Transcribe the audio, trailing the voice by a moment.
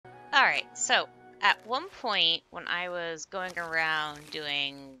Alright, so at one point when I was going around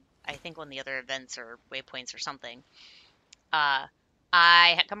doing, I think one of the other events or waypoints or something, uh,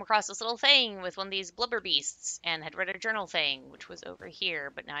 I had come across this little thing with one of these blubber beasts and had read a journal thing, which was over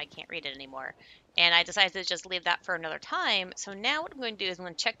here, but now I can't read it anymore. And I decided to just leave that for another time. So now what I'm going to do is I'm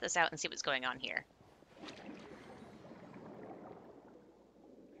going to check this out and see what's going on here.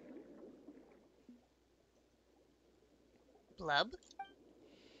 Blub?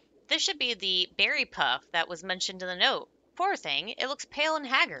 This should be the Berrypuff that was mentioned in the note. Poor thing, it looks pale and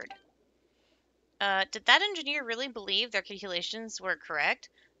haggard. Did that engineer really believe their calculations were correct?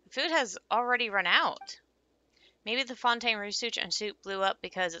 The food has already run out. Maybe the Fontaine research institute blew up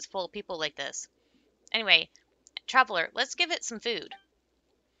because it's full of people like this. Anyway, traveler, let's give it some food.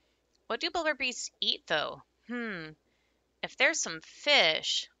 What do blubber beasts eat, though? If there's some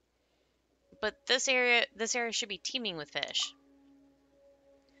fish, but this area should be teeming with fish.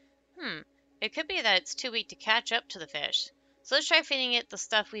 It could be that it's too weak to catch up to the fish. So let's try feeding it the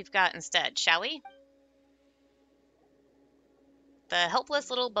stuff we've got instead, shall we? The helpless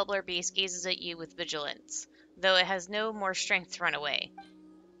little bubbler beast gazes at you with vigilance, though it has no more strength to run away.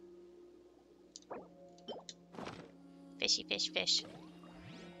 Fishy, fish, fish.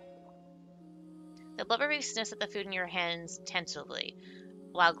 The blubber beast sniffs at the food in your hands tentatively,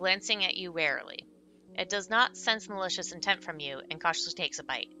 while glancing at you warily. It does not sense malicious intent from you and cautiously takes a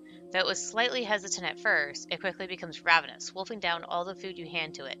bite. Though it was slightly hesitant at first, it quickly becomes ravenous, wolfing down all the food you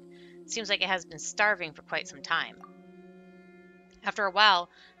hand to it. Seems like it has been starving for quite some time. After a while,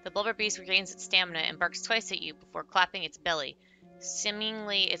 the blubber beast regains its stamina and barks twice at you before clapping its belly,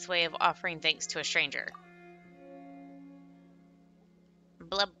 seemingly its way of offering thanks to a stranger.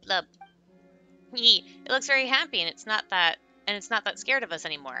 Blub blub. It looks very happy and it's not that scared of us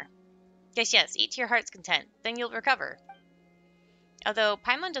anymore. Yes, eat to your heart's content, then you'll recover. Although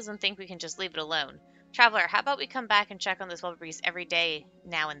Paimon doesn't think we can just leave it alone. Traveler, how about we come back and check on this blubber beast every day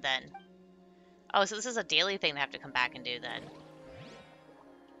now and then? Oh, so this is a daily thing they have to come back and do then.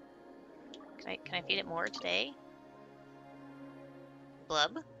 Can I feed it more today?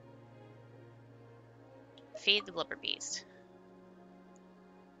 Blub? Feed the blubber beast.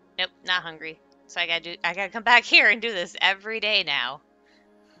 Nope, not hungry. So I gotta come back here and do this every day now.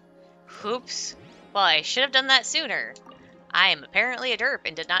 Oops. Well, I should have done that sooner. I am apparently a derp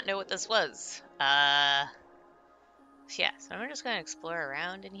and did not know what this was. Yeah, so I'm just gonna explore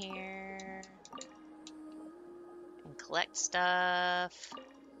around in here and collect stuff.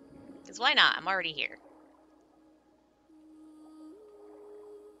 Because why not? I'm already here.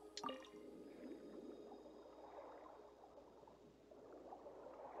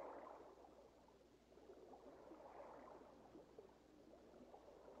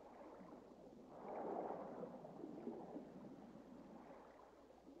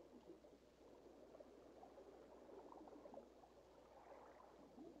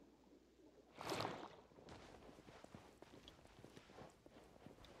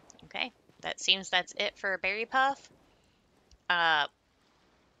 Okay, that's it for Berrypuff. I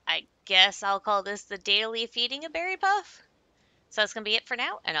guess I'll call this the daily feeding of Berrypuff. So that's gonna be it for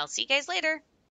now, and I'll see you guys later.